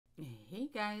Hey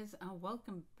guys,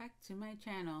 welcome back to my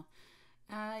channel.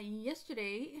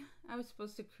 Yesterday I was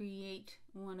supposed to create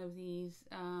one of these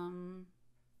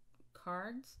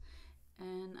cards,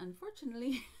 and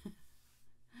unfortunately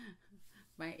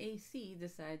my AC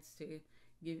decides to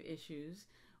give issues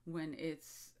when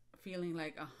it's feeling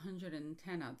like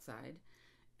 110 outside,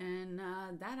 and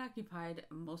that occupied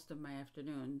most of my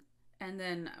afternoon, and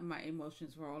then my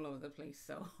emotions were all over the place,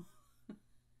 so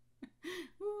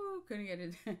woo, couldn't get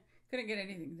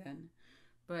anything done.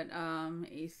 But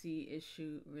AC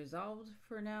issue resolved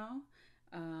for now,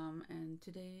 and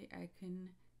today I can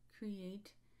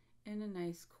create in a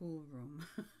nice cool room.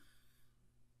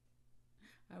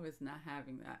 I was not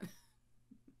having that.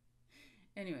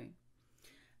 Anyway,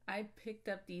 I picked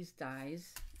up these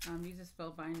dies. These are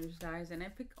Spellbinder's dies, and I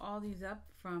picked all these up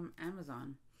from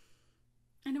Amazon.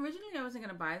 And originally I wasn't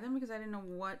going to buy them because I didn't know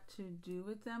what to do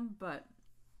with them, but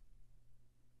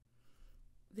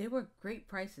they were great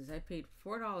prices. I paid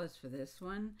 $4 for this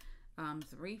one,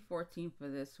 $3.14 for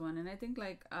this one, and I think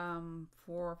like $4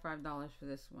 or $5 for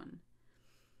this one,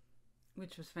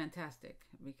 which was fantastic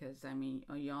because I mean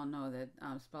you all know that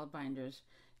Spellbinder's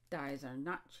dies are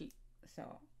not cheap.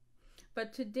 So,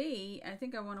 but today I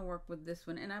think I want to work with this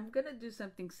one, and I'm gonna do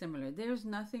something similar. There's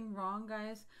nothing wrong,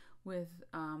 guys, with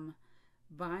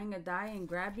buying a die and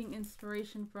grabbing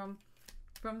inspiration from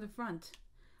the front.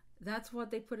 That's what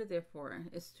they put it there for,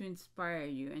 is to inspire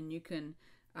you, and you can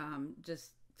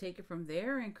just take it from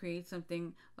there and create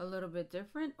something a little bit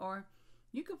different, or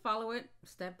you can follow it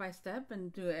step by step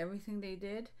and do everything they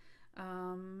did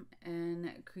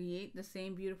and create the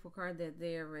same beautiful card that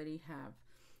they already have.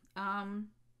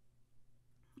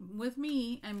 With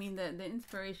me, I mean the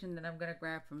inspiration that I'm gonna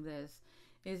grab from this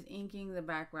is inking the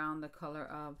background the color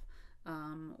of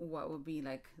what would be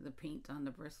like the paint on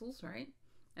the bristles, right?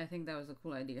 I think that was a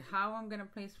cool idea. How I'm going to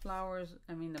place flowers,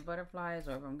 I mean the butterflies,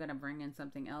 or if I'm going to bring in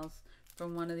something else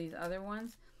from one of these other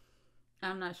ones,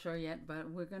 I'm not sure yet,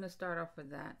 but we're going to start off with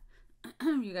that.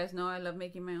 You guys know I love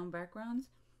making my own backgrounds,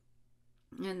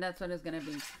 and that's what it's going to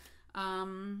be.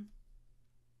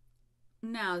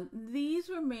 Now, these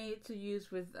were made to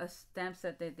use with a stamp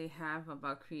set that they have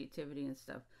about creativity and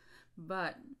stuff,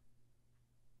 but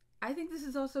I think this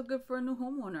is also good for a new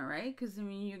homeowner, right? Because I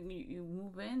mean, you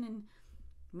move in and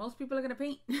most people are gonna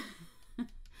paint.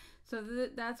 So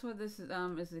that's what this is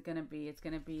gonna be. It's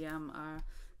gonna be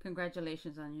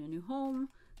congratulations on your new home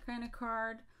kind of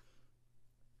card,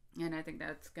 and I think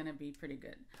that's gonna be pretty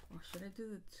good. Or should I do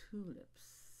the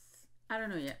tulips? I don't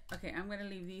know yet. Okay, I'm gonna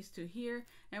leave these two here,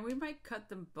 and we might cut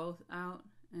them both out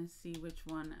and see which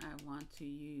one I want to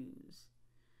use.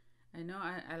 I know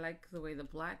I like the way the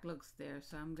black looks there,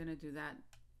 so I'm gonna do that.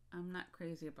 I'm not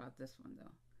crazy about this one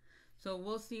though. So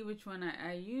we'll see which one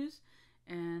I use,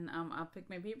 and I'll pick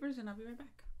my papers and I'll be right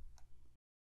back.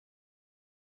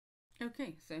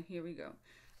 Okay, so here we go.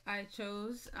 I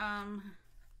chose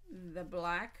the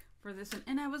black for this one,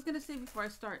 and I was gonna say before I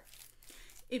start,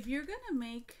 if you're gonna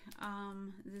make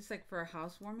this like for a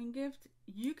housewarming gift,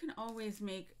 you can always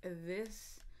make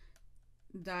this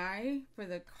die for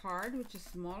the card, which is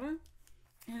smaller,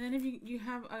 and then if you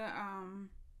have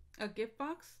a gift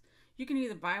box, you can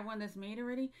either buy one that's made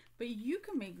already, but you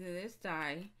can make this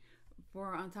die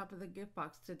for on top of the gift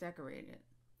box to decorate it.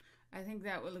 I think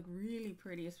that would look really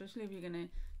pretty, especially if you're gonna,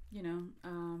 you know,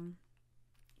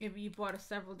 if you bought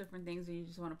several different things that you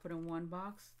just want to put in one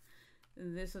box,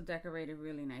 this will decorate it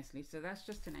really nicely. So that's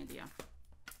just an idea.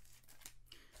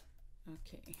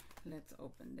 Okay, let's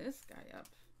open this guy up.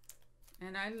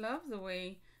 And I love the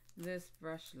way this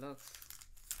brush looks.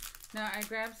 Now I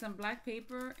grabbed some black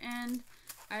paper, and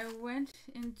I went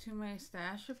into my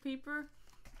stash of paper,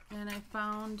 and I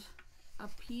found a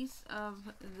piece of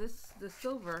the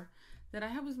silver that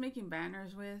I was making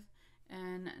banners with,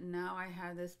 and now I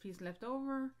have this piece left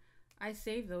over. I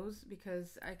save those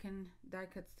because I can die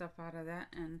cut stuff out of that,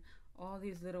 and all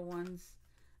these little ones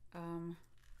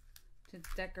to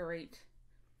decorate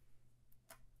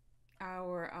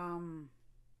our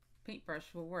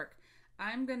paintbrush will work.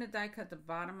 I'm gonna die cut the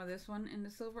bottom of this one in the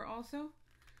silver also,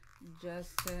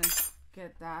 just to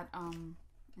get that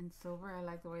in silver. I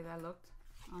like the way that looked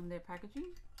on their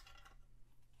packaging.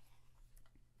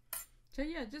 So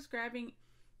yeah, just grabbing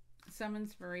some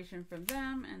inspiration from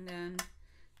them, and then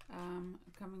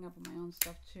coming up with my own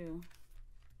stuff too,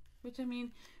 which I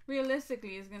mean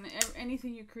realistically is gonna,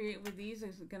 anything you create with these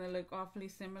is gonna look awfully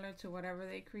similar to whatever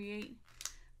they create,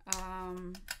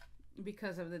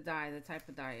 because of the die, the type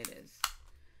of die it is.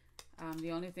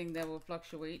 The only thing that will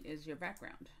fluctuate is your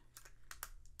background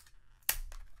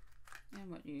and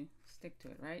what you stick to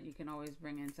it, right? You can always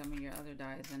bring in some of your other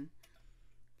dies and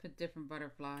put different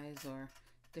butterflies or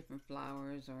different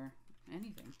flowers or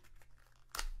anything.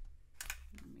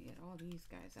 Let me get all these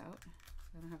guys out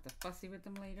so I don't have to fussy with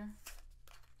them later.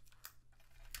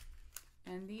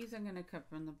 And these I'm going to cut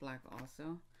from the black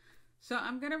also. So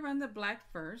I'm going to run the black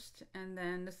first and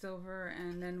then the silver,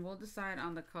 and then we'll decide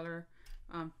on the color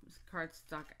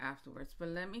cardstock afterwards. But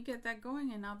let me get that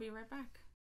going and I'll be right back.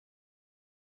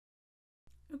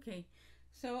 Okay,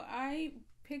 so I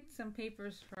picked some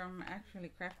papers from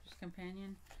actually Crafter's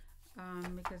Companion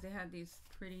because they had these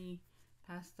pretty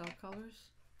pastel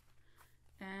colors.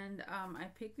 And I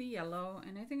picked the yellow,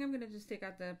 and I think I'm going to just take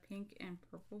out the pink and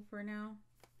purple for now.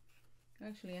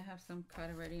 Actually, I have some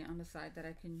cut already on the side that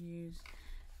I can use.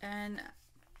 And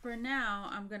for now,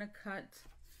 I'm going to cut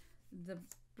the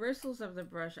bristles of the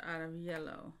brush out of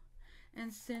yellow.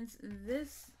 And since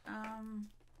this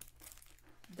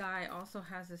die also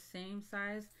has the same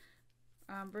size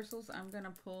bristles, I'm going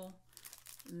to pull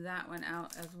that one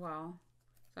out as well.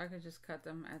 So I could just cut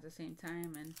them at the same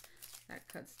time, and that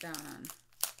cuts down on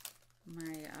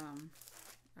my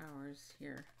hours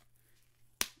here.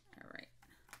 All right.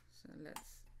 So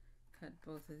let's cut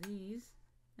both of these,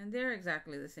 and they're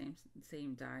exactly the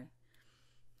same die.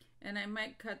 And I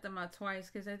might cut them out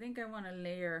twice because I think I want to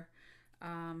layer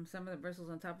some of the bristles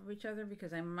on top of each other,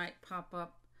 because I might pop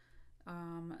up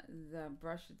the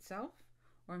brush itself,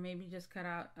 or maybe just cut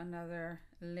out another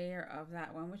layer of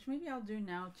that one, which maybe I'll do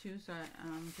now too, so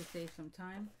to save some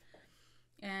time.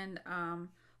 And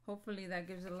hopefully that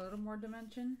gives it a little more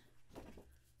dimension.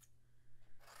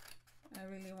 I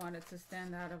really want it to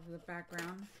stand out of the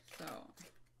background, so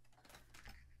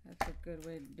that's a good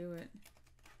way to do it.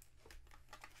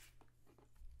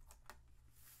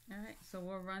 All right, so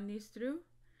we'll run these through,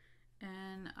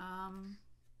 and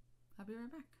I'll be right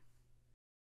back.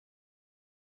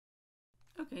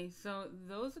 Okay, so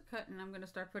those are cut, and I'm going to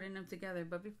start putting them together.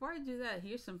 But before I do that,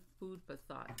 here's some food for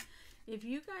thought. If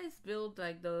you guys build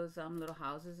like those little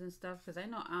houses and stuff, because I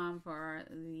know for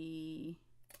the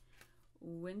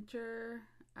winter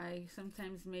I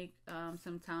sometimes make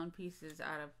some town pieces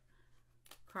out of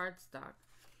cardstock,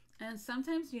 and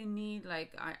sometimes you need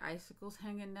like icicles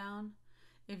hanging down.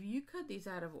 If you cut these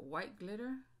out of white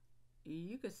glitter,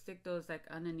 you could stick those like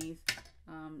underneath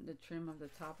the trim of the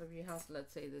top of your house.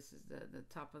 Let's say this is the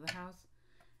top of the house,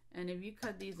 and if you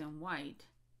cut these in white,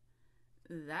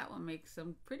 that will make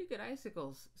some pretty good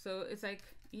icicles. So it's like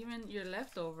even your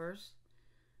leftovers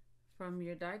from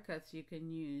your die cuts you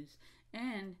can use.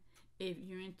 And if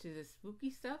you're into the spooky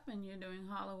stuff and you're doing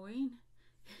Halloween,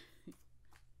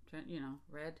 you know,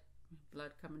 red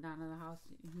blood coming down to the house.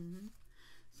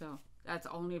 So that's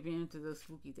only if you're into those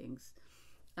spooky things.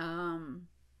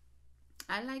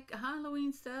 I like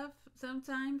Halloween stuff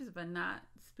sometimes, but not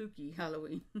spooky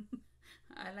Halloween.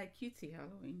 I like cutesy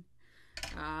Halloween.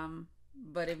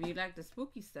 But if you like the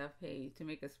spooky stuff, hey, to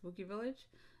make a spooky village,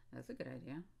 that's a good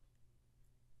idea.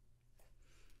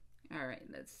 All right,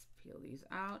 let's peel these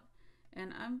out.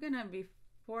 And I'm gonna,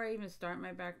 before I even start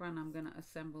my background, I'm gonna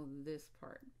assemble this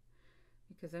part,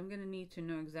 because I'm gonna need to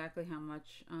know exactly how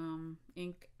much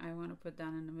ink I want to put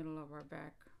down in the middle of our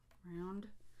background.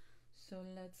 So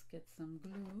let's get some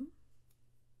glue.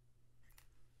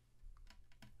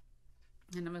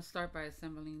 And I'm gonna start by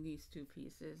assembling these two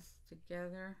pieces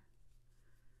together.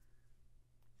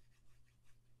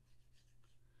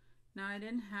 Now I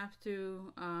didn't have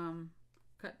to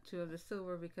cut two of the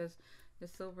silver, because the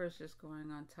silver is just going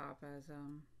on top as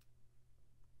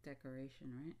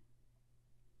decoration, right?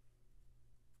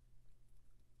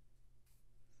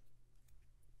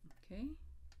 Okay,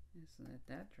 let's let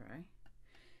that dry,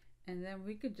 and then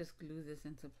we could just glue this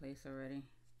into place already.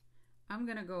 I'm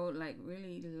gonna go like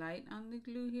really light on the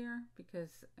glue here,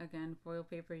 because again, foil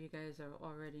paper, you guys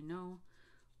already know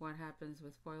what happens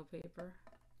with foil paper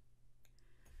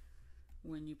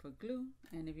when you put glue,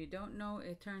 and if you don't know,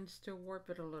 it turns to warp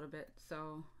it a little bit.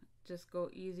 So just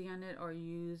go easy on it, or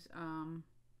use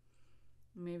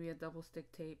maybe a double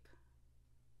stick tape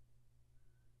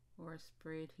or a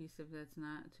spray adhesive that's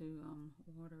not too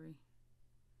watery.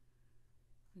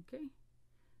 Okay,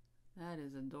 that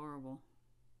is adorable.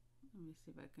 Let me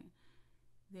see if I can.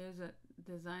 There's a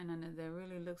design on it that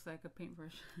really looks like a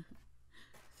paintbrush.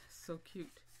 So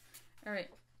cute. All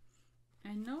right,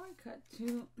 I know I cut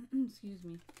two excuse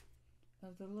me,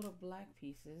 of the little black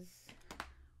pieces,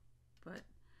 but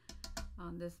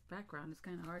on this background it's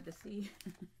kind of hard to see.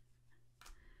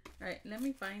 All right, let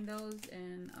me find those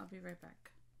and I'll be right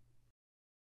back.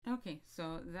 Okay,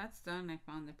 so that's done. I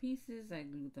found the pieces, I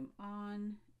glued them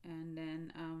on, and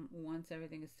then once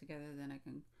everything is together, then I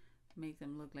can make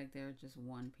them look like they're just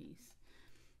one piece.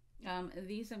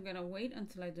 These I'm gonna wait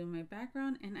until I do my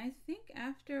background, and I think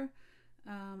after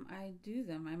I do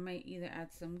them, I might either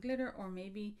add some glitter or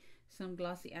maybe some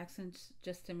glossy accents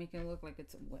just to make it look like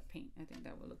it's wet paint. I think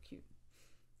that will look cute.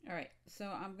 All right, so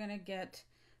I'm gonna get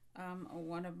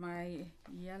one of my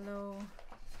yellow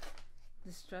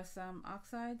distress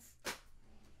oxides,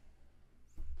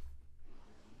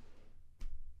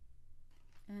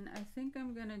 and I think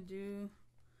I'm gonna do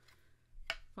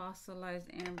fossilized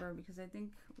amber because I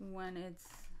think when it's,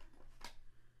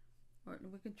 or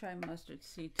we could try mustard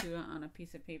seed too on a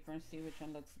piece of paper and see which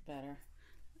one looks better.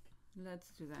 Let's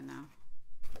do that now.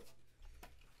 I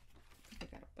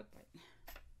think I got a bug bite.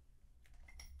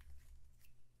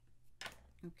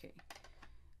 Okay,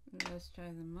 let's try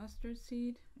the mustard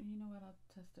seed. You know what, I'll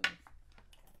test it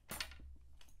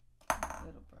with a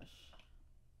little brush.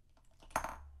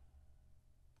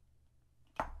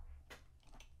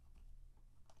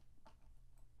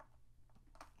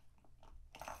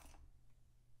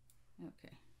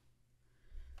 Okay,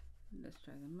 let's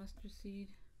try the mustard seed.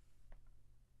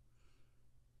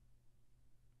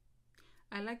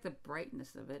 I like the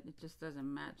brightness of it. It just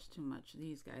doesn't match too much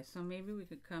these guys. So maybe we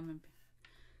could come and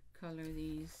color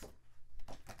these.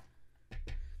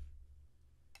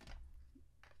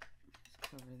 Just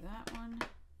cover that one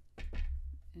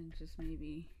and just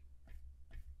maybe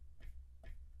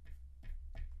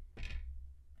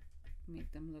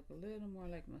make them look a little more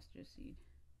like mustard seed.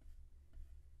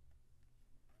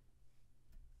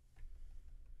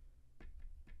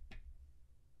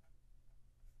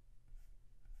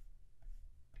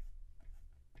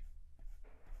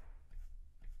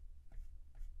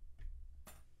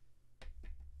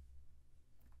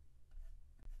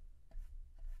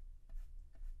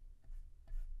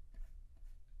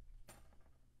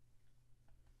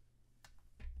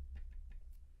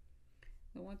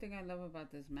 The one thing I love about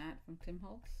this mat from Tim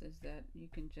Holtz is that you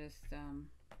can just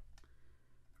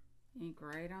ink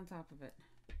right on top of it.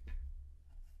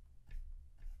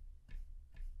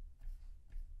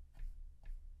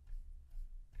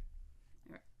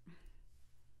 All right.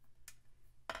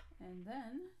 And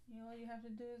then all you have to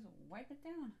do is wipe it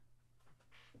down.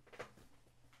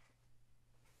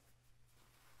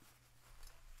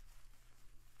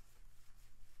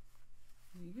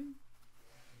 There you go.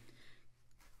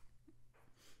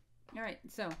 All right,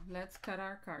 so let's cut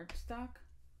our cardstock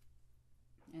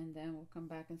and then we'll come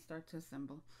back and start to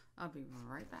assemble. I'll be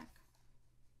right back.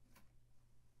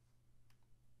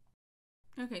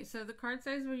 Okay, so the card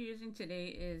size we're using today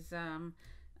is a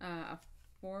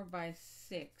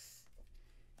 4x6,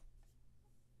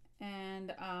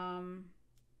 and I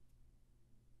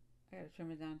gotta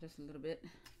trim it down just a little bit.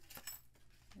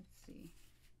 Let's see.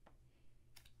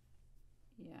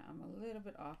 Yeah, I'm a little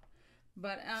bit off.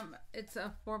 But it's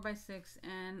a 4x6,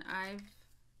 and I'm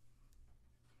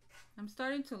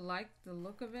starting to like the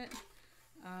look of it.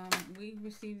 We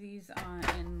received these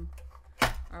in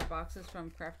our boxes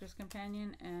from Crafter's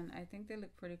Companion, and I think they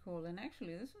look pretty cool. And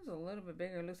actually, this one's a little bit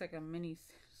bigger. It looks like a mini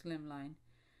slimline.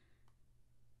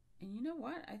 And you know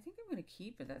what? I think I'm going to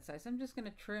keep it that size. I'm just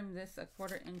going to trim this a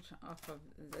 1/4 inch off of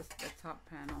the top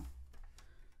panel.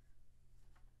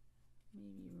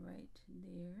 Maybe right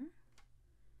there.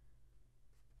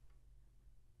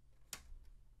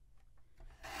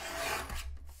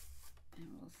 And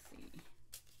we'll see.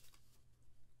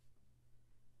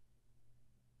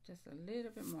 Just a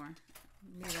little bit more.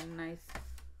 Leave a nice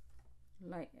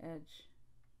light edge.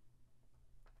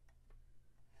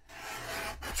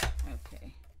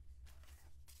 Okay.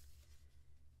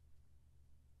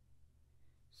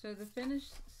 So the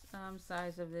finished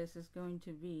size of this is going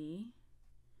to be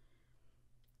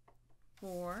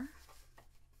 4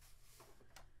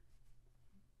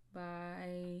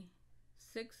 by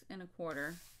 6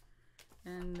 1/4,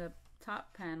 and the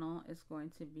top panel is going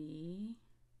to be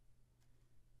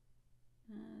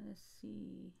let's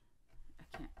see,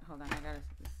 I can't, hold on, I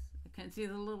can't see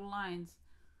the little lines.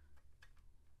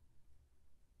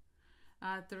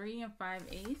 3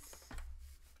 5/8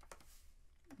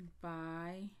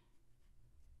 by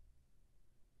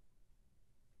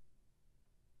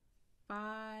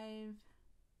 5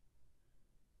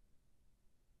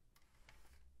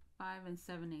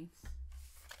 7/8.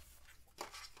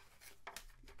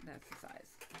 That's the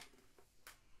size.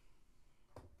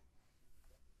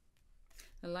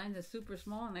 The lines are super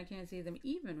small and I can't see them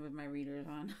even with my readers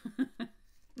on. I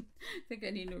think I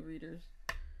need new readers.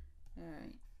 All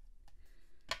right.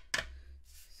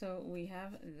 So we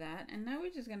have that, and now we're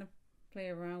just gonna play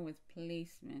around with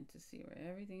placement to see where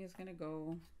everything is gonna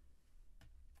go.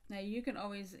 Now you can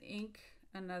always ink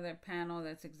another panel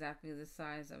that's exactly the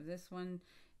size of this one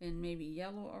in maybe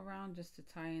yellow around, just to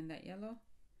tie in that yellow.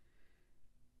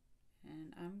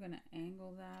 And I'm going to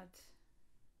angle that.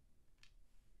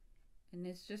 And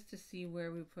it's just to see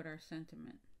where we put our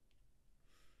sentiment.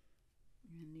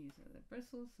 And these are the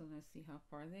bristles, so let's see how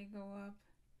far they go up.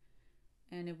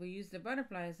 And if we use the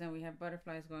butterflies, then we have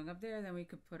butterflies going up there, then we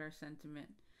could put our sentiment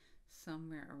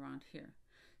somewhere around here.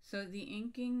 So the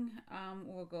inking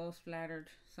will go splattered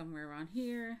somewhere around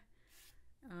here.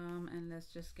 And let's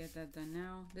just get that done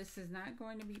now. This is not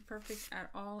going to be perfect at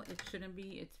all. It shouldn't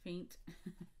be. It's paint.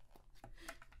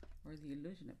 Or the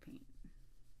illusion of paint.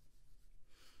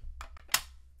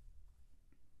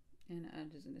 And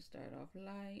I'm just going to start off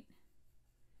light.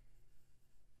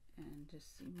 And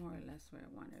just see more or less where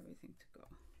I want everything to go.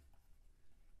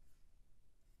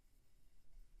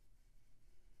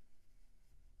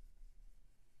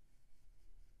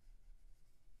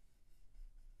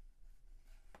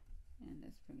 And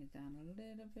let's bring it down a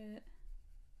little bit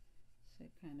so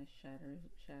it kind of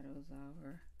shadows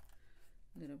our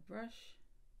little brush.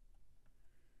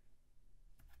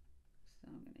 So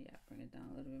I'm going to bring it down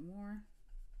a little bit more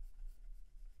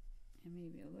and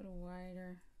maybe a little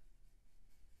wider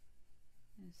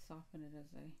and soften it as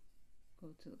I go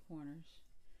to the corners.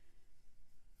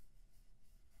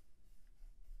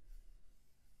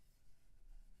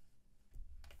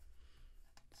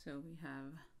 So we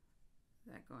have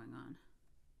that going on.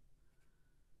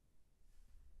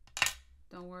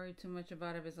 Don't worry too much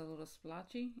about it if it's a little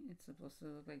splotchy. It's supposed to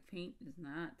look like paint. It's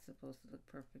not supposed to look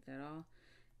perfect at all.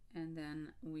 And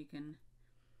then we can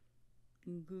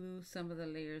glue some of the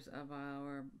layers of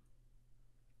our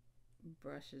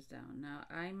brushes down. Now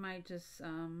I might just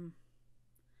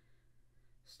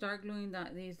start gluing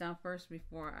these down first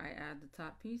before I add the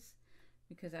top piece,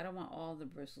 because I don't want all the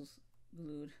bristles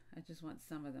glued. I just want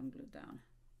some of them glued down.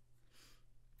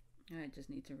 I just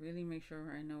need to really make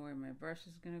sure I know where my brush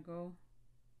is gonna go.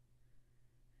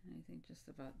 And I think just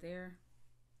about there.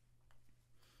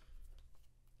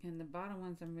 And the bottom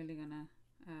ones I'm really gonna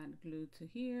add glue to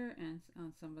here and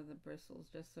on some of the bristles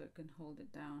just so it can hold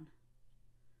it down.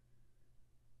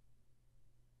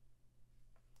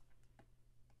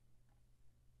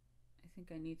 I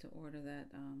think I need to order that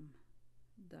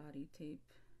dotty tape,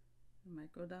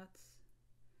 micro dots,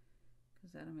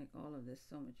 because that'll make all of this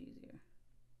so much easier.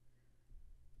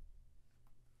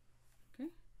 Okay.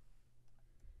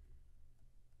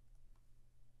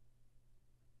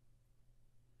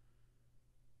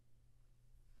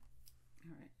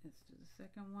 All right, let's do the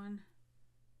second one.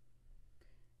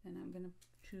 And I'm gonna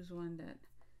choose one that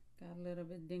got a little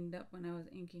bit dinged up when I was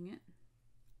inking it.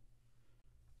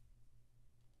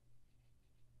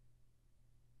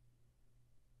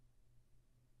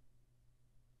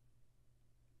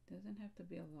 Doesn't have to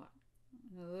be a lot.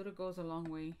 A little goes a long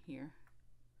way here.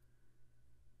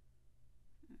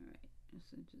 All right,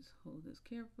 so just hold this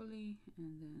carefully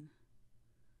and then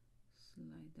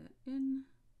slide that in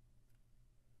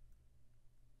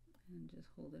and just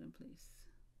hold it in place.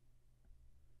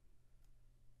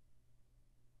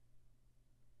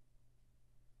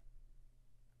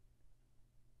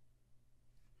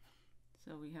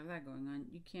 So we have that going on.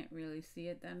 You can't really see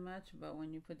it that much, but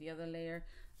when you put the other layer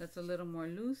that's a little more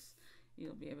loose,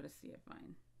 you'll be able to see it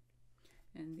fine.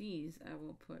 And these I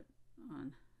will put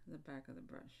on the back of the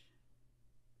brush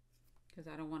because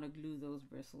I don't want to glue those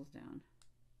bristles down.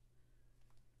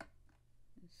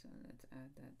 So let's add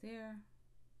that there.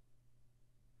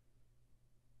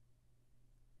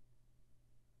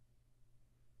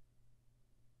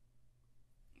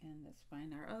 And let's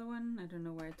find our other one. I don't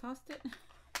know where I tossed it.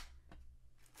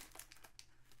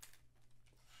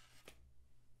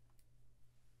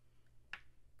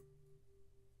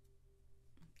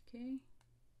 Okay.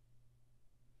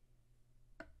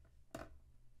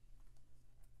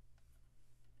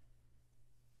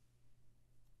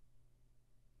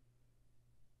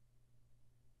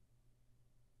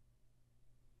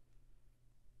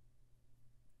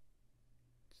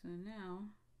 So now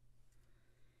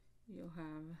you'll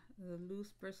have the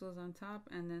loose bristles on top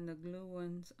and then the glue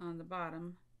ones on the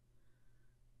bottom.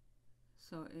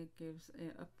 So it gives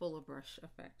a fuller brush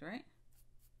effect, right?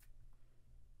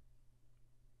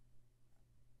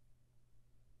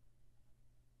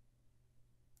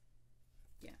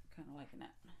 Yeah, kind of liking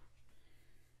that.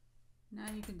 Now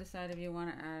you can decide if you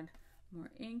want to add more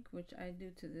ink, which I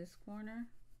do to this corner,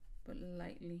 but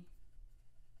lightly.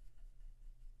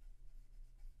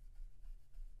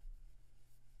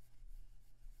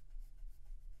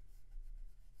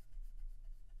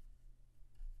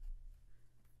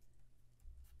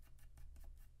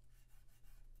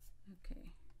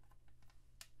 Okay.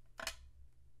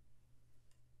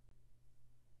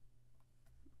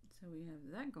 So we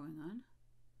have that going on.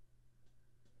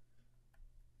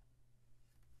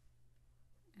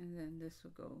 this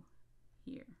would go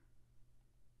here.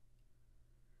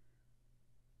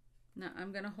 Now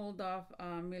I'm gonna hold off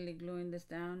really gluing this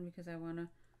down because I want to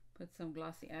put some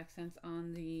glossy accents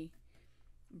on the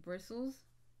bristles.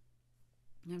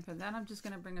 And for that, I'm just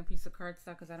gonna bring a piece of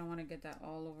cardstock because I don't want to get that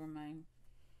all over my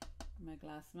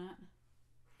glass mat,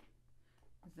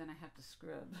 because then I have to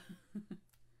scrub. And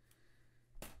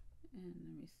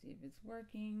let me see if it's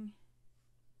working.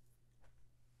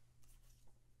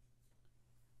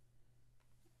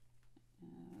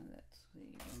 Let's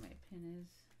see where my pin is.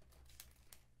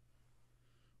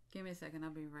 Give me a second,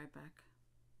 I'll be right back.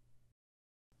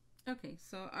 Okay,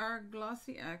 so our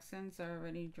glossy accents are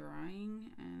already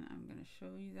drying, and I'm going to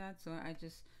show you that. So I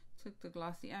just took the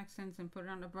glossy accents and put it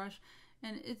on the brush,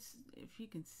 and it's, if you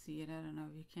can see it, I don't know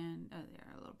if you can, oh,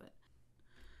 there,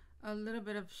 a little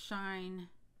bit of shine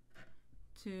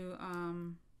to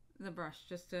the brush,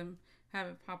 just to have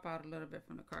it pop out a little bit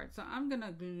from the card. So I'm going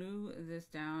to glue this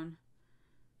down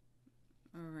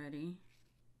already.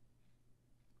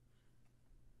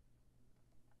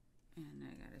 And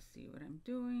I gotta see what I'm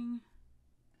doing.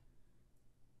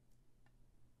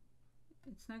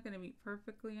 It's not gonna be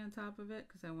perfectly on top of it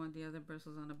because I want the other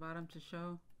bristles on the bottom to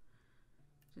show.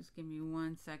 Just give me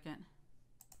 1 second.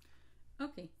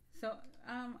 Okay, so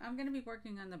I'm gonna be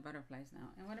working on the butterflies now,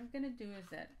 and what I'm gonna do is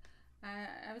that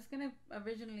I was gonna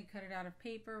originally cut it out of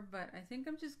paper, but I think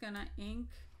I'm just gonna ink,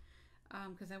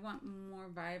 because I want more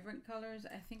vibrant colors.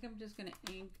 I think I'm just gonna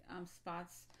ink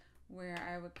spots where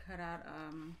I would cut out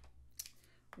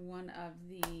one of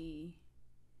the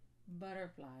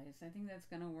butterflies. I think that's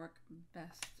gonna work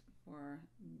best for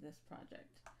this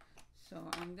project. So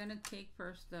I'm gonna take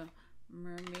first the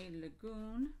Mermaid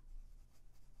Lagoon,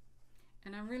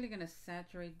 and I'm really gonna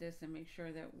saturate this and make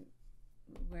sure that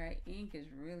where I ink is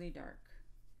really dark,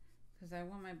 because I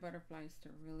want my butterflies to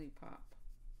really pop.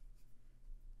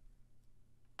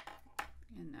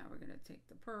 And now we're gonna take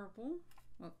the purple.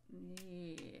 Well,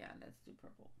 yeah, let's do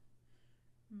purple.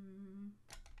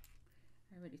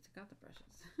 I already took out the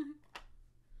brushes.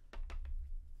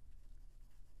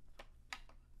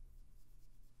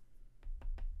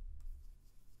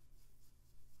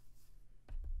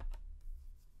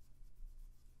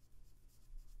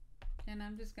 And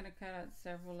I'm just going to cut out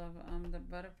several of the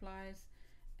butterflies,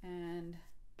 and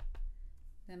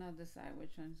then I'll decide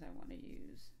which ones I want to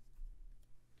use.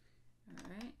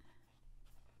 Alright.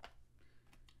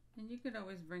 And you could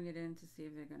always bring it in to see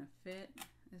if they're going to fit.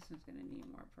 This one's going to need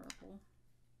more purple.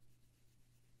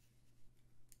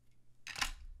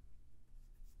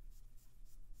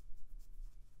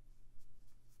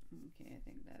 Okay, I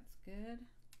think that's good.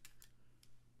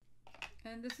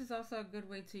 And this is also a good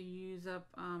way to use up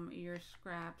your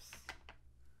scraps.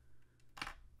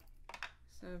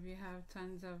 So if you have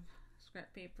tons of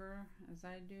scrap paper, as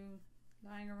I do,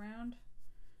 lying around,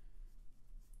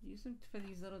 use them for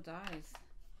these little dies.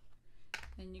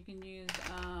 And you can use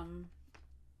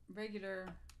regular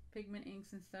pigment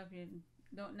inks and stuff. You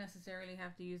don't necessarily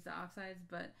have to use the oxides,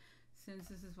 but since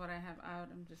this is what I have out,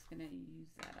 I'm just going to use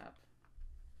that up.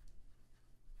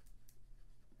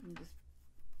 And this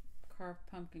carved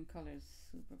pumpkin color is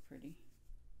super pretty.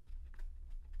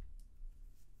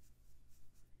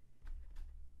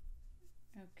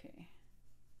 Okay.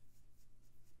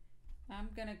 I'm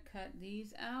going to cut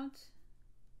these out,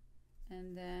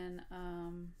 and then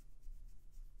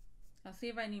I'll see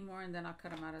if I need more, and then I'll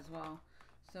cut them out as well,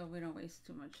 so we don't waste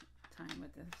too much time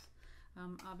with this.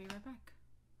 I'll be right back.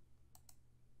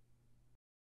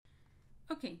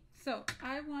 Okay, so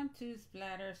I want to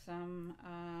splatter some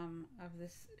of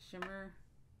this shimmer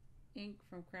ink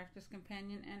from Crafter's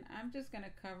Companion, and I'm just going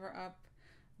to cover up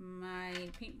my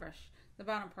paintbrush, the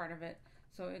bottom part of it,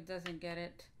 so it doesn't get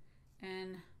it,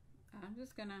 and I'm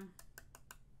just going to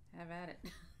have at it.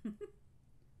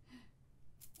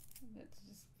 Let's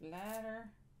just splatter,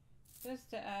 just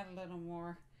to add a little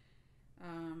more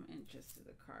interest to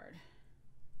the card.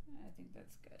 I think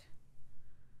that's good.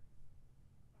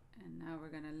 And now we're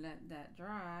going to let that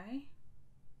dry.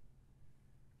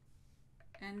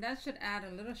 And that should add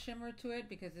a little shimmer to it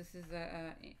because this is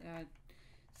a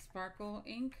sparkle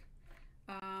ink.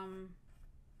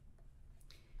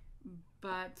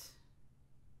 But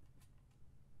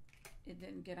it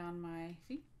didn't get on my,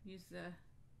 see, use the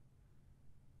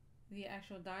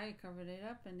actual dye, it covered it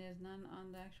up, and there's none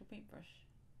on the actual paintbrush.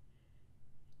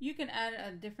 You can add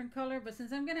a different color, but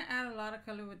since I'm going to add a lot of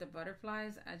color with the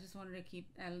butterflies, I just wanted to keep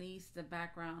at least the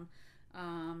background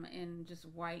in just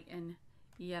white and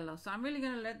yellow. So I'm really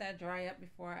going to let that dry up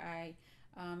before I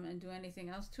do anything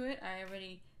else to it. I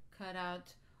already cut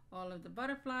out all of the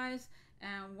butterflies.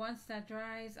 And once that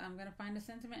dries, I'm going to find a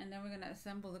sentiment, and then we're going to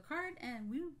assemble the card, and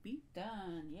we'll be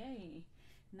done. Yay.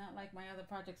 Not like my other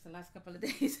projects the last couple of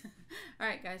days. All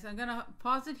right, guys, I'm going to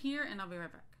pause it here, and I'll be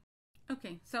right back.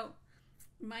 Okay, so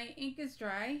my ink is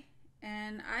dry,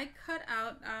 and I cut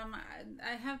out,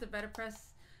 I have the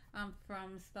BetterPress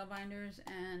from Spellbinders,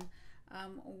 and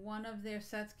one of their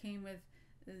sets came with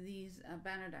these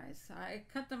banner dies. So I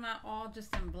cut them out all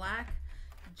just in black,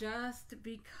 just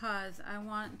because I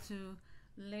want to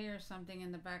layer something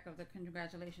in the back of the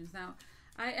congratulations. Now,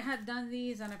 I had done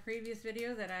these on a previous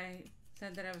video that I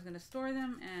said that I was going to store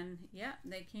them, and yeah,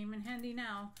 they came in handy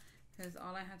now, because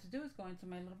all I had to do is go into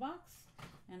my little box,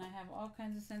 and I have all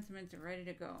kinds of sentiments ready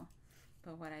to go.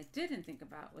 But what I didn't think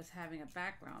about was having a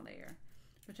background layer,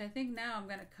 which I think now I'm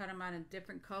going to cut them out in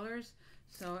different colors,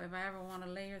 so if I ever want to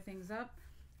layer things up,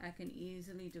 I can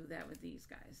easily do that with these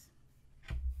guys.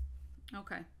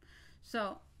 Okay,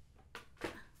 so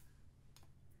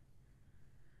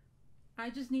I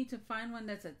just need to find one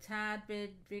that's a tad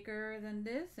bit bigger than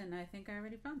this, and I think I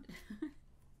already found it.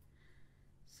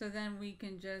 So then we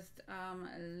can just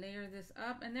layer this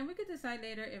up, and then we could decide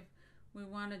later if we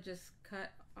want to just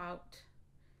cut out,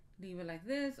 leave it like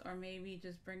this, or maybe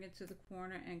just bring it to the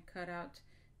corner and cut out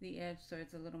the edge so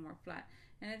it's a little more flat.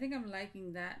 And I think I'm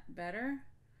liking that better,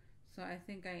 so I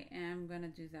think I am going to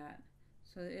do that.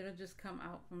 So it'll just come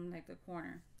out from like the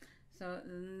corner. So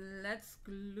let's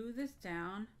glue this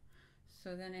down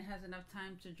so then it has enough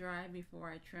time to dry before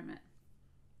I trim it.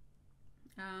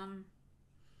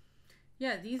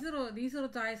 Yeah, these little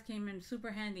dies came in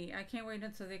super handy. I can't wait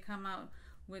until they come out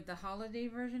with the holiday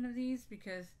version of these,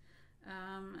 because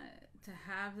to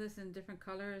have this in different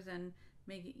colors and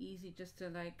make it easy just to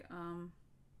like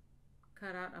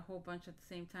cut out a whole bunch at the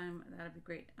same time, that'd be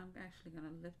great. I'm actually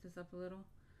gonna lift this up a little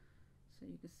so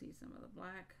you can see some of the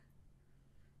black,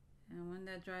 and when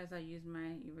that dries, I use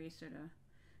my eraser to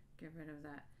get rid of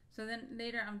that. So then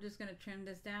later I'm just gonna trim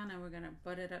this down, and we're gonna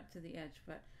butt it up to the edge,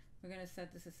 but we're gonna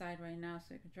set this aside right now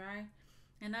so it can dry.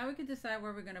 And now we can decide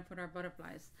where we're gonna put our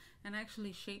butterflies and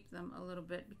actually shape them a little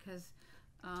bit, because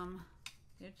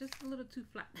they're just a little too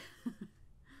flat.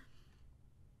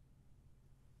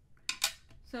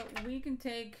 So we can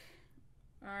take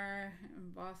our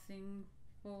embossing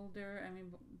folder,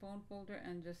 bone folder,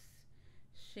 and just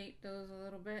shape those a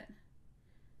little bit,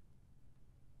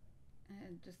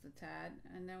 and just a tad,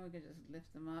 and then we can just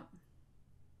lift them up,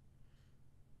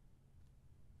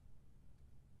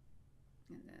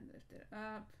 and then lift it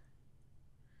up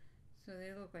so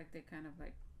they look like they kind of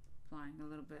like flying a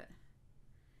little bit.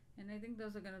 And I think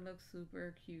those are gonna look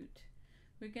super cute.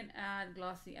 We can add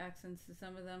glossy accents to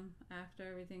some of them after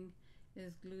everything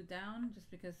is glued down, just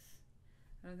because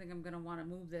I don't think I'm gonna want to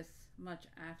move this much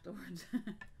afterwards.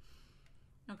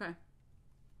 Okay,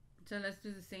 so let's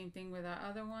do the same thing with our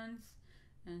other ones,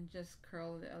 and just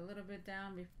curl it a little bit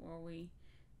down before we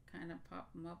kind of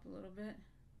pop them up a little bit,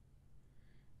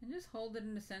 and just hold it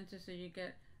in the center so you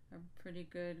get a pretty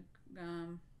good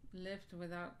lift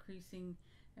without creasing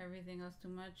everything else too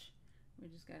much. We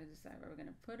just got to decide where we're going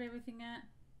to put everything at,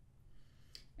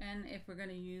 and if we're going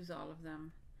to use all of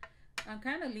them. I'm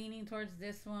kind of leaning towards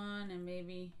this one and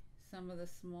maybe some of the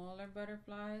smaller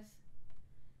butterflies.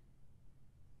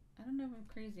 I don't know if I'm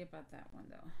crazy about that one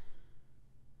though.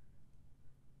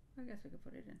 I guess we could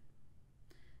put it in.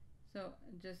 So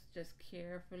just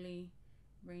carefully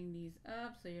bring these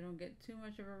up so you don't get too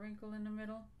much of a wrinkle in the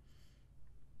middle.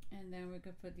 And then we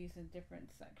could put these in different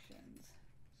sections.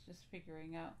 It's just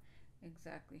figuring out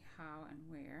exactly how and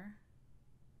where.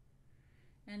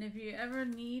 And if you ever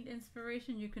need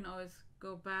inspiration, you can always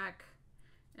go back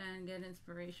and get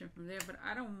inspiration from there. But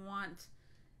I don't want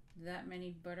that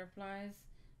many butterflies.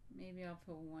 Maybe I'll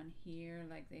put one here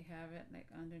like they have it, like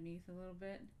underneath a little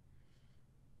bit.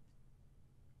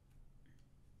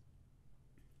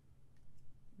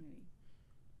 Maybe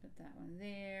put that one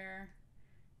there.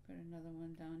 Put another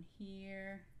one down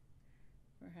here.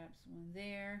 Perhaps one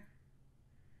there.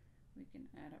 We can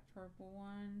add a purple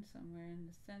one somewhere in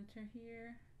the center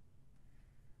here.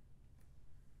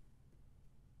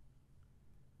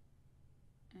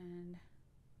 And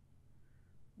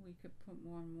we could put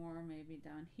more and more maybe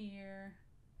down here.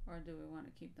 Or do we want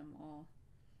to keep them all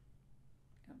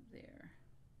up there?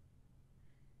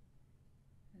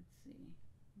 Let's see.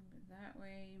 Move it that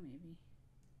way, maybe.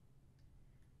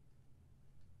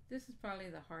 This is probably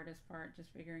the hardest part,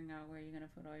 just figuring out where you're going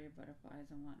to put all your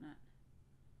butterflies and whatnot.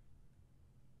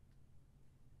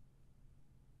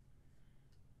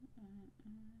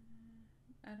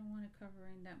 I don't want to cover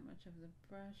in that much of the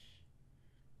brush.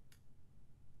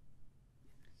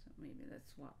 So maybe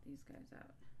let's swap these guys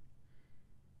out.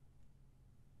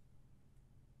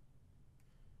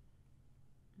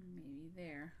 maybe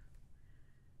there.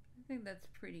 I think that's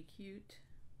pretty cute.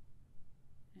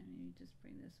 And maybe just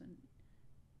bring this one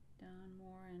down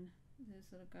more and this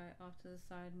little guy off to the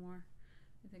side more.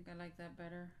 I think I like that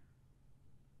better.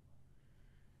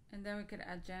 And then we could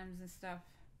add gems and stuff.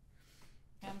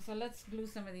 So let's glue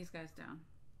some of these guys down.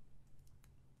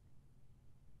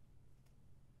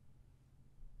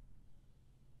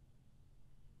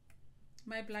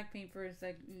 My black paper is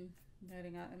like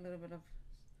letting out a little bit of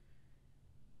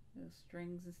those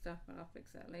strings and stuff, but I'll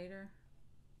fix that later.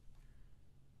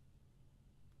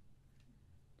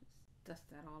 Just dust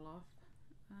that all off.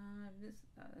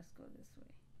 Let's go this way.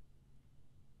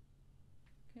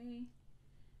 Okay,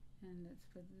 and let's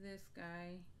put this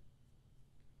guy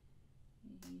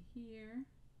maybe here.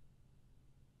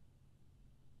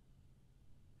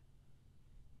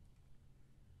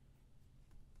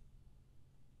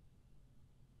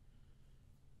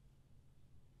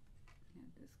 And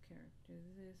this character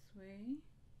this way.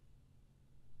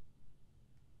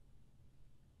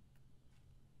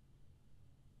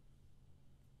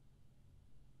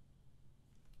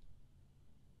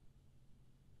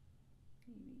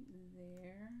 Maybe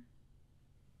there.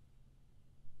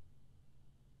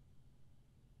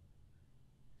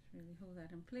 Just really hold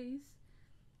that in place.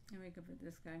 And we could put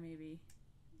this guy maybe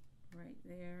right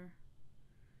there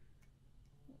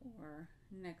or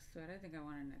next to it. I think I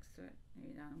want it next to it,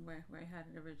 maybe down where I had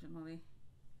it originally.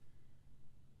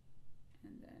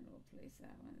 And then we'll place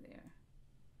that one there.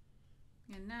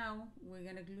 And now we're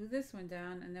going to glue this one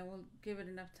down, and then we'll give it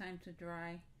enough time to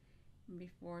dry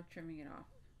before trimming it off.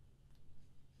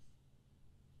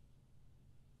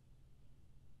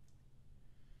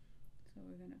 So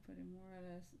we're going to put it more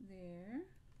or less there,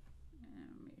 and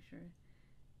make sure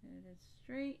that it's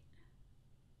straight.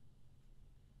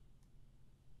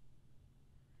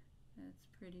 That's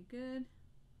pretty good.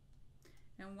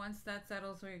 And once that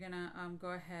settles, we're going to go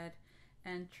ahead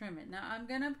and trim it. Now I'm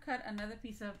going to cut another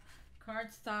piece of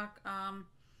cardstock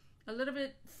a little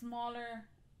bit smaller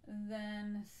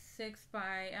than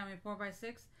 4 by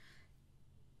 6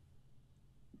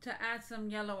 to add some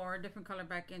yellow or a different color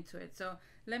back into it. So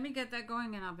let me get that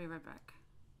going and I'll be right back.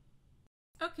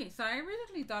 Okay, so I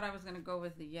originally thought I was going to go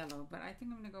with the yellow, but I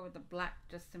think I'm going to go with the black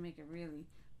just to make it really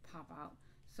pop out.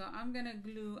 So I'm going to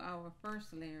glue our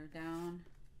first layer down.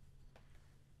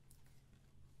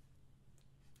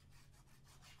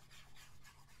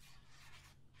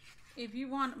 If you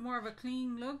want more of a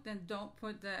clean look, then don't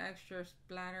put the extra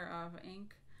splatter of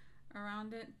ink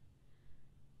around it.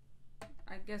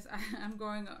 I guess I'm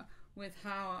going with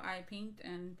how I paint,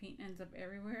 and paint ends up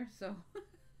everywhere, so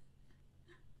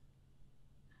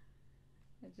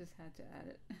I just had to add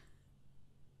it.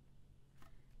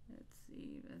 Let's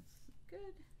see, that's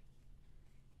good.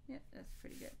 Yep, that's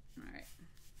pretty good. All right.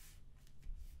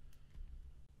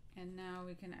 And now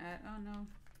we can add, oh no,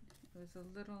 it was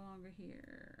a little longer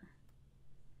here.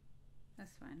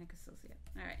 That's fine, I can still see it.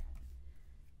 All right,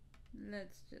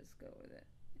 let's just go with it.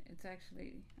 It's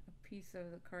actually a piece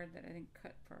of the card that I didn't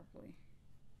cut properly.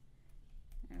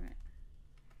 All right.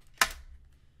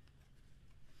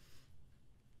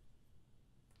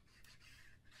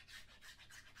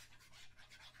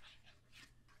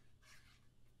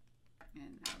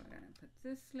 And now we're going to put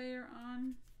this layer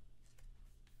on.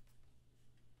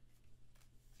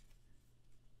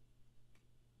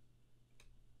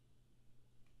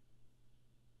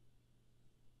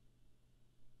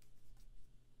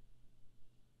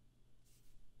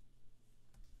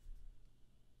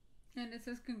 And it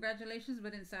says congratulations,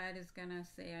 but inside it's gonna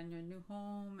say on your new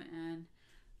home, and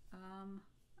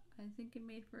I think it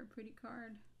made for a pretty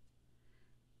card.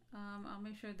 I'll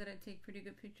make sure that I take pretty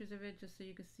good pictures of it just so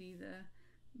you can see the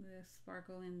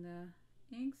sparkle in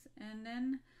the inks. And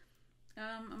then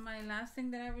my last thing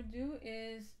that I would do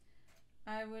is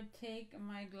I would take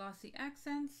my glossy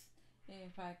accents,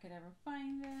 if I could ever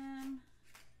find them.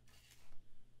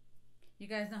 You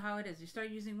guys know how it is. You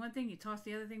start using one thing, you toss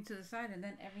the other thing to the side, and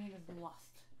then everything is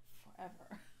lost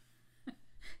forever.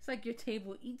 It's like your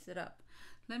table eats it up.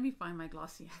 Let me find my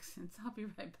glossy accents. I'll be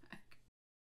right back.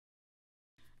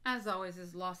 As always,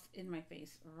 it's lost in my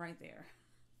face right there.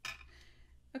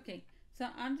 Okay, so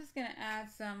I'm just going to add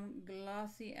some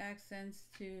glossy accents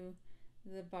to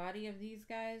the body of these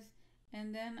guys,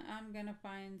 and then I'm going to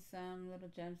find some little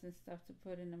gems and stuff to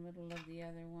put in the middle of the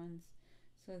other ones,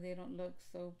 so they don't look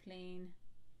so plain.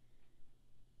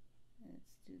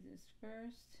 Let's do this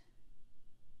first.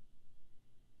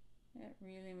 That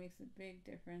really makes a big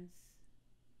difference.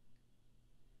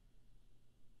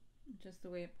 Just the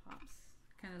way it pops.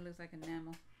 Kind of looks like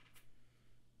enamel.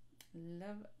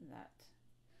 Love that.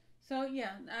 So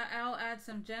yeah, I'll add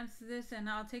some gems to this, and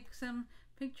I'll take some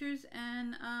pictures,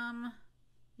 and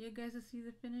you guys will see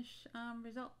the finished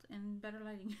result in better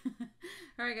lighting.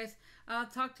 All right, guys, I'll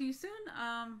talk to you soon.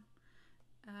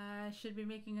 I should be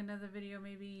making another video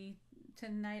maybe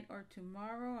tonight or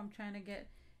tomorrow. I'm trying to get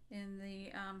in the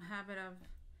habit of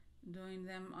doing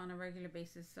them on a regular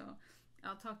basis, so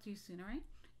I'll talk to you soon. All right,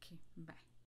 okay, bye.